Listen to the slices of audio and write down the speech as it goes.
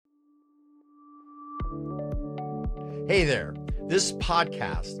Hey there. This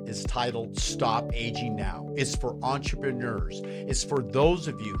podcast is titled Stop Aging Now. It's for entrepreneurs. It's for those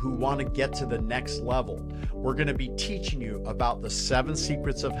of you who want to get to the next level. We're going to be teaching you about the 7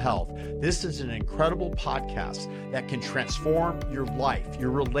 secrets of health. This is an incredible podcast that can transform your life,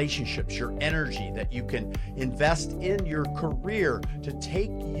 your relationships, your energy, that you can invest in your career to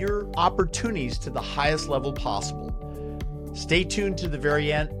take your opportunities to the highest level possible. Stay tuned to the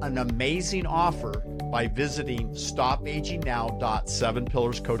very end. An amazing offer by visiting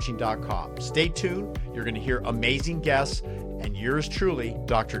stopagingnow.7pillarscoaching.com. Stay tuned. You're going to hear amazing guests, and yours truly,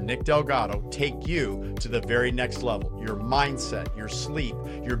 Dr. Nick Delgado, take you to the very next level. Your mindset, your sleep,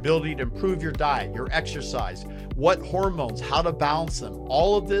 your ability to improve your diet, your exercise, what hormones, how to balance them,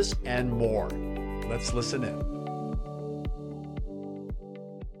 all of this and more. Let's listen in.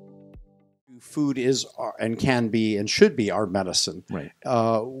 Food is and can be and should be our medicine. Right.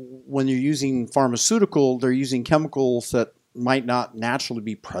 When you're using pharmaceutical, they're using chemicals that might not naturally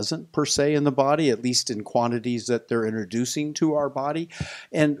be present per se in the body, at least in quantities that they're introducing to our body.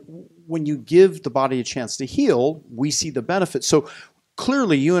 And when you give the body a chance to heal, we see the benefits. So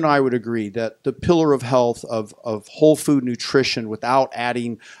clearly, you and I would agree that the pillar of health of whole food nutrition without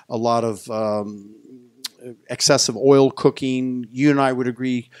adding a lot of excessive oil cooking, you and I would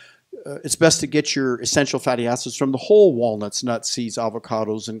agree it's best to get your essential fatty acids from the whole walnuts, nuts, seeds,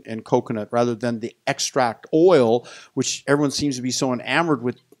 avocados, and coconut rather than the extract oil, which everyone seems to be so enamored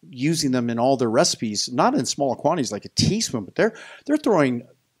with using them in all their recipes, not in small quantities like a teaspoon, but they're throwing,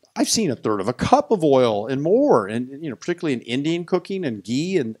 I've seen a third of a cup of oil and more, and particularly in Indian cooking and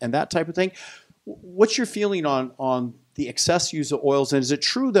ghee and that type of thing. What's your feeling on the excess use of oils? And is it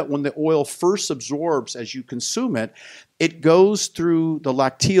true that when the oil first absorbs as you consume it, it goes through the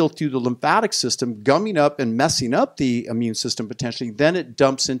lacteal, through the lymphatic system, gumming up and messing up the immune system potentially, then it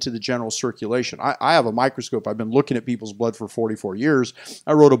dumps into the general circulation? I have a microscope. I've been looking at people's blood for 44 years.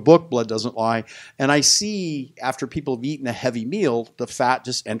 I wrote a book, Blood Doesn't Lie, and I see after people have eaten a heavy meal, the fat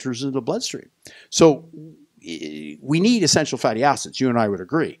just enters into the bloodstream. So we need essential fatty acids, you and I would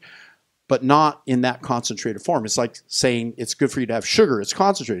agree, but not in that concentrated form. It's like saying it's good for you to have sugar. It's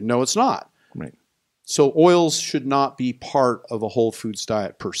concentrated. No, it's not. Right. So oils should not be part of a whole foods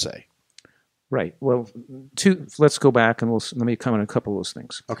diet per se. Right. Well, let's go back and let me comment on a couple of those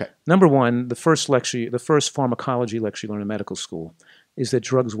things. Okay. Number one, the first pharmacology lecture you learn in medical school is that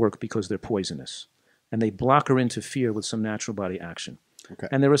drugs work because they're poisonous, and they block or interfere with some natural body action. Okay.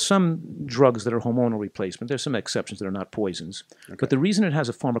 And there are some drugs that are hormonal replacement. There's some exceptions that are not poisons. Okay. But the reason it has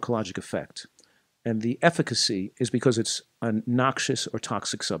a pharmacologic effect and the efficacy is because it's a noxious or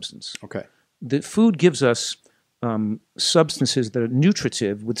toxic substance. Okay. The food gives us substances that are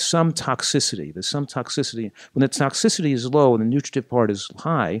nutritive with some toxicity. There's some toxicity. When the toxicity is low and the nutritive part is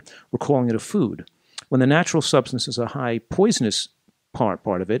high, we're calling it a food. When the natural substance is a high poisonous part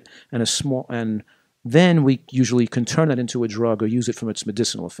of it and a small then we usually can turn that into a drug or use it from its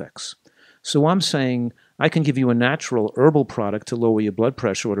medicinal effects. So I'm saying I can give you a natural herbal product to lower your blood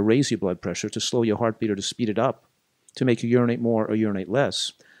pressure or to raise your blood pressure, to slow your heartbeat or to speed it up, to make you urinate more or urinate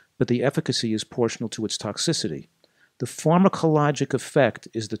less, but the efficacy is proportional to its toxicity. The pharmacologic effect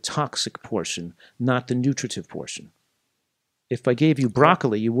is the toxic portion, not the nutritive portion. If I gave you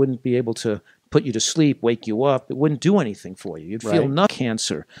broccoli, you wouldn't be able to put you to sleep, wake you up. It wouldn't do anything for you. You'd feel no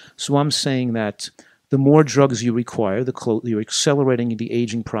cancer. So I'm saying that the more drugs you require, you're accelerating the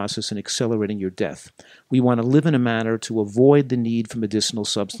aging process and accelerating your death. We want to live in a manner to avoid the need for medicinal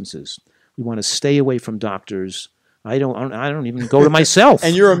substances. We want to stay away from doctors. I don't even go to myself.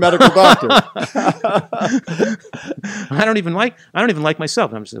 And you're a medical doctor. I don't even like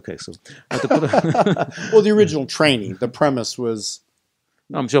myself. I'm just okay. So, well, the original training, the premise was.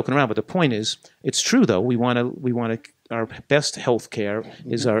 No, I'm joking around, but the point is, it's true though. We want to. Our best health care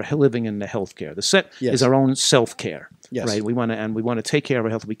is our living in the health care. The set is our own self care. Yes. Right. We want to take care of our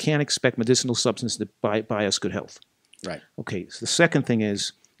health. We can't expect medicinal substances to buy us good health. Right. Okay. So the second thing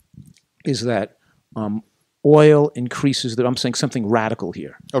is that oil increases. I'm saying something radical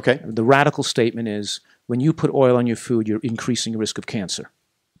here. Okay. The radical statement is when you put oil on your food, you're increasing your risk of cancer.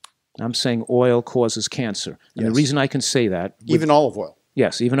 I'm saying oil causes cancer, and the reason I can say that, even olive oil.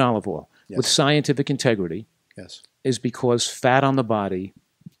 Yes, even olive oil, with scientific integrity, is because fat on the body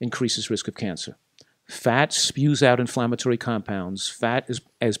increases risk of cancer. Fat spews out inflammatory compounds. Fat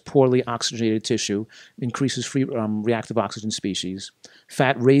is poorly oxygenated tissue, increases free reactive oxygen species.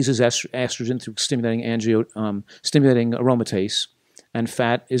 Fat raises estrogen through stimulating aromatase, and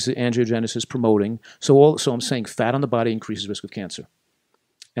fat is the angiogenesis promoting. So I'm saying fat on the body increases risk of cancer.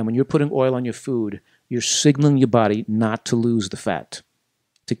 And when you're putting oil on your food, you're signaling your body not to lose the fat,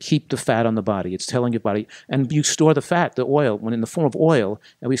 to keep the fat on the body. It's telling your body, and you store the fat, the oil, when in the form of oil,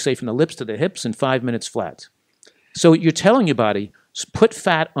 and we say from the lips to the hips in 5 minutes flat. So you're telling your body, put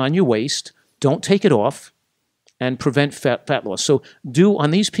fat on your waist, don't take it off, and prevent fat loss. So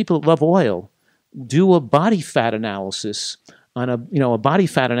on these people that love oil, do a body fat analysis on a body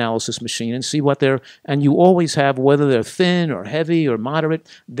fat analysis machine and see what and you always have, whether they're thin or heavy or moderate,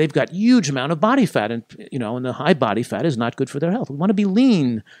 they've got huge amount of body fat, and and the high body fat is not good for their health. We want to be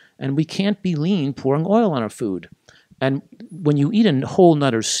lean, and we can't be lean pouring oil on our food. And when you eat a whole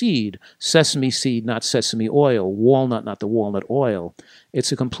nut or seed, sesame seed, not sesame oil, walnut, not the walnut oil,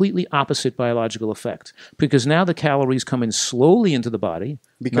 it's a completely opposite biological effect, because now the calories come in slowly into the body.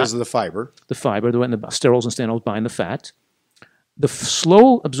 Because of the fiber. The fiber, the sterols and stanols bind the fat. The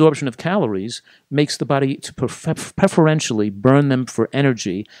slow absorption of calories makes the body to preferentially burn them for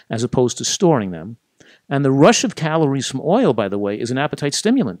energy as opposed to storing them. And the rush of calories from oil, by the way, is an appetite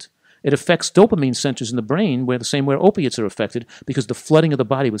stimulant. It affects dopamine centers in the brain, where opiates are affected, because the flooding of the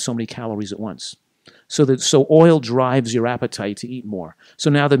body with so many calories at once. So oil drives your appetite to eat more. So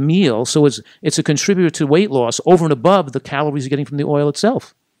now the meal, it's a contributor to weight loss over and above the calories you're getting from the oil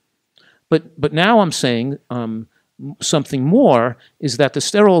itself. But now I'm saying something more is that the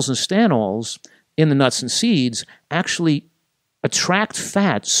sterols and stanols in the nuts and seeds actually attract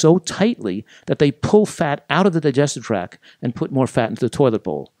fat so tightly that they pull fat out of the digestive tract and put more fat into the toilet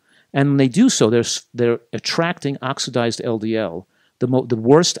bowl. And when they do so, they're attracting oxidized LDL. The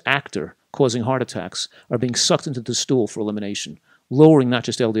worst actor causing heart attacks are being sucked into the stool for elimination, lowering not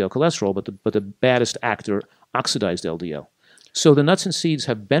just LDL cholesterol, but the baddest actor, oxidized LDL. So the nuts and seeds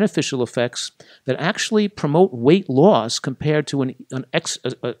have beneficial effects that actually promote weight loss compared to an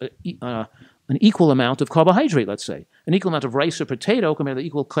equal amount of carbohydrate, let's say. An equal amount of rice or potato compared to the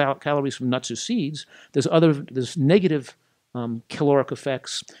equal calories from nuts or seeds. There's negative caloric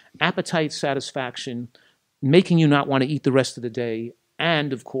effects, appetite satisfaction, making you not want to eat the rest of the day,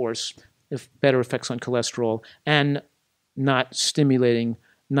 and, of course, better effects on cholesterol, and not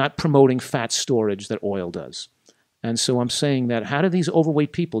promoting fat storage that oil does. And so I'm saying that, how do these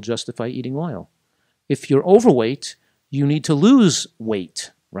overweight people justify eating oil? If you're overweight, you need to lose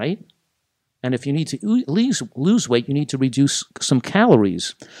weight, right? And if you need to lose weight, you need to reduce some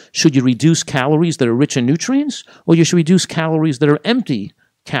calories. Should you reduce calories that are rich in nutrients, or you should reduce calories that are empty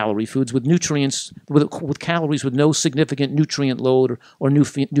calorie foods with nutrients, with calories with no significant nutrient load or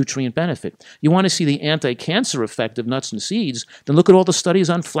nutrient benefit? You want to see the anti-cancer effect of nuts and seeds, then look at all the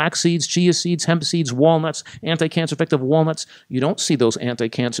studies on flax seeds, chia seeds, hemp seeds, walnuts, anti-cancer effect of walnuts. You don't see those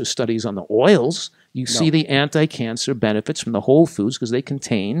anti-cancer studies on the oils. You see the anti-cancer benefits from the whole foods, because they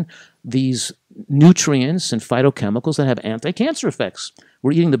contain these nutrients and phytochemicals that have anti-cancer effects.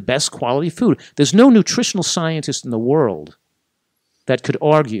 We're eating the best quality food. There's no nutritional scientist in the world that could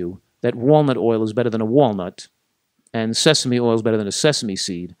argue that walnut oil is better than a walnut and sesame oil is better than a sesame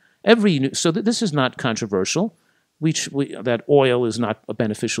seed. So this is not controversial. That oil is not a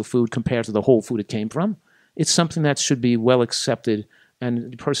beneficial food compared to the whole food it came from. It's something that should be well accepted,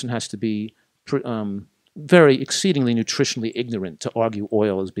 and the person has to be very exceedingly nutritionally ignorant to argue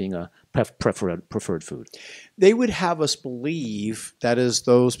oil as being a preferred food. They would have us believe, that is,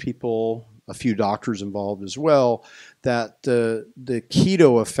 those people, a few doctors involved as well, that the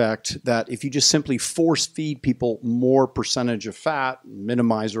keto effect, that if you just simply force feed people more percentage of fat,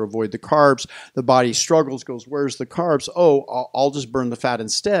 minimize or avoid the carbs, the body struggles, goes, where's the carbs? Oh, I'll just burn the fat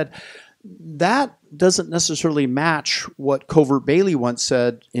instead. That doesn't necessarily match what Covert Bailey once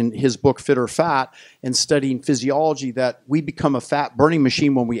said in his book Fit or Fat, in studying physiology, that we become a fat burning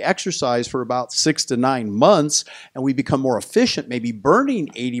machine when we exercise for about 6 to 9 months, and we become more efficient, maybe burning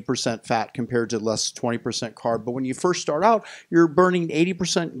 80% fat compared to less 20% carb. But when you first start out, you're burning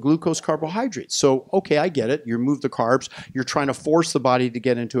 80% glucose carbohydrates. So, okay, I get it. You remove the carbs. You're trying to force the body to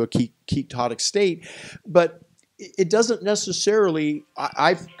get into a ketotic state. But it doesn't necessarily,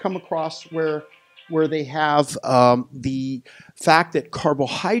 I've come across where they have the fact that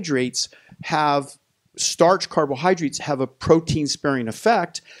starch carbohydrates have a protein sparing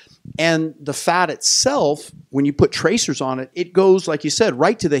effect, and the fat itself, when you put tracers on it, it goes, like you said,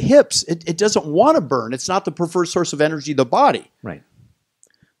 right to the hips. It doesn't want to burn. It's not the preferred source of energy of the body. Right.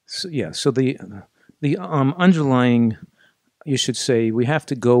 So the underlying, you should say, we have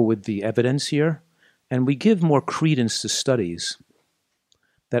to go with the evidence here. And we give more credence to studies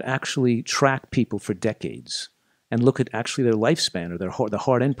that actually track people for decades and look at actually their lifespan or the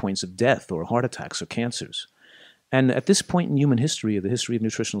hard endpoints of death or heart attacks or cancers. And at this point in human history, or the history of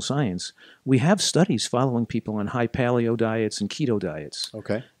nutritional science, we have studies following people on high paleo diets and keto diets.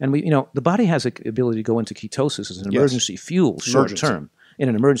 Okay. And the body has an ability to go into ketosis as an emergency fuel, short term. in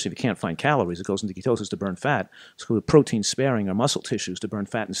an emergency, if you can't find calories, it goes into ketosis to burn fat. It's called protein sparing or muscle tissues to burn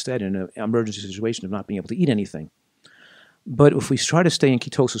fat instead in an emergency situation of not being able to eat anything. But if we try to stay in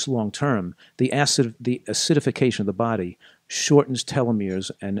ketosis long term, the acidification of the body shortens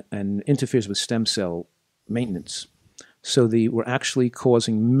telomeres and interferes with stem cell maintenance. So we're actually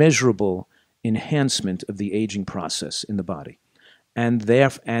causing measurable enhancement of the aging process in the body. And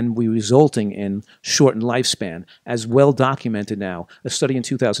we're resulting in shortened lifespan, as well documented now. A study in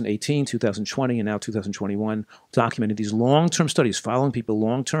 2018, 2020, and now 2021 documented these long-term studies following people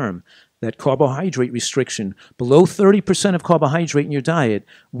long-term that carbohydrate restriction, below 30% of carbohydrate in your diet,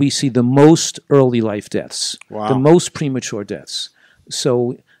 we see the most early life deaths, the most premature deaths.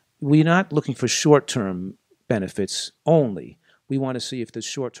 So we're not looking for short-term benefits only. We want to see if there's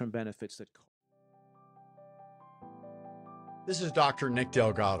short-term benefits that... This is Dr. Nick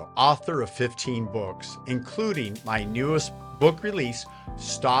Delgado, author of 15 books, including my newest book release,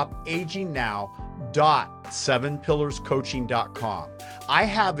 Stop Aging Now, .7pillarscoaching.com. I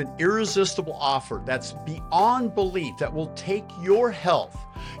have an irresistible offer that's beyond belief that will take your health,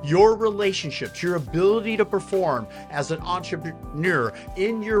 your relationships, your ability to perform as an entrepreneur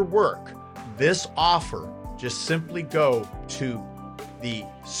in your work. This offer, just simply go to the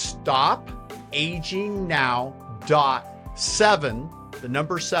stopagingnow.7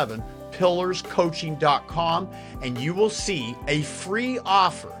 pillarscoaching.com, and you will see a free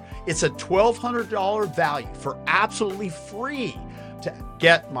offer. It's a $1,200 value for absolutely free to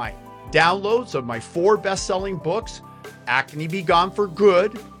get my downloads of my 4 best-selling books, Acne Be Gone for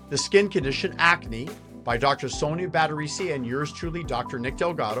Good, The Skin Condition Acne by Dr. Sonia Batterisi and yours truly, Dr. Nick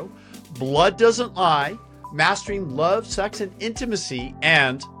Delgado, Blood Doesn't Lie, Mastering Love, Sex, and Intimacy,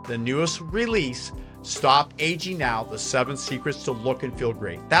 and the newest release, Stop Aging Now, The 7 Secrets to Look and Feel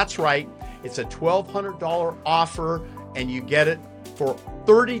Great. That's right. It's a $1,200 offer, and you get it for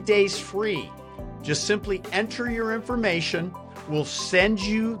 30 days free. Just simply enter your information. We'll send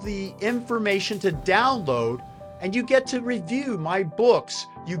you the information to download, and you get to review my books.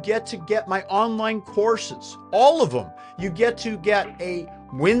 You get to get my online courses, all of them. You get to get a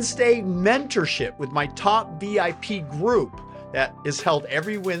Wednesday mentorship with my top VIP group that is held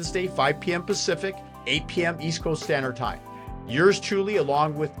every Wednesday, 5 p.m. Pacific, 8 p.m. East Coast Standard Time. Yours truly,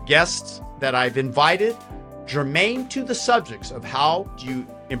 along with guests that I've invited, germane to the subjects of how do you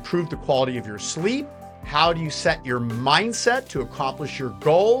improve the quality of your sleep, how do you set your mindset to accomplish your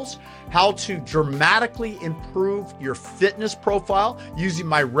goals, how to dramatically improve your fitness profile using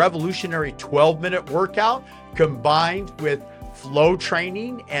my revolutionary 12-minute workout combined with flow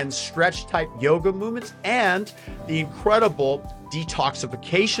training and stretch type yoga movements, and the incredible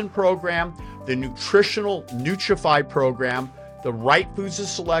detoxification program, the nutritional Nutrify program, the right foods to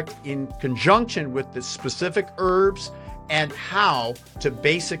select in conjunction with the specific herbs, and how to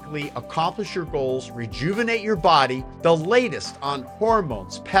basically accomplish your goals, rejuvenate your body. The latest on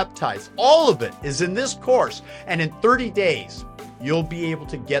hormones, peptides, all of it is in this course. And in 30 days, you'll be able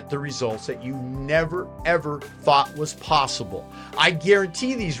to get the results that you never, ever thought was possible. I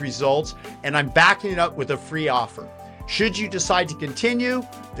guarantee these results, and I'm backing it up with a free offer. Should you decide to continue,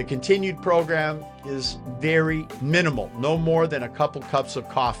 the continued program is very minimal, no more than a couple cups of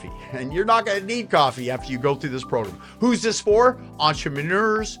coffee. And you're not going to need coffee after you go through this program. Who's this for?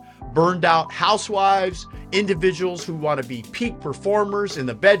 Entrepreneurs, burned out housewives, individuals who want to be peak performers in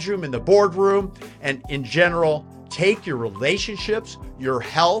the bedroom, in the boardroom, and in general, take your relationships, your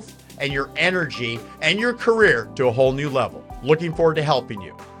health, and your energy and your career to a whole new level. Looking forward to helping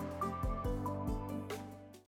you.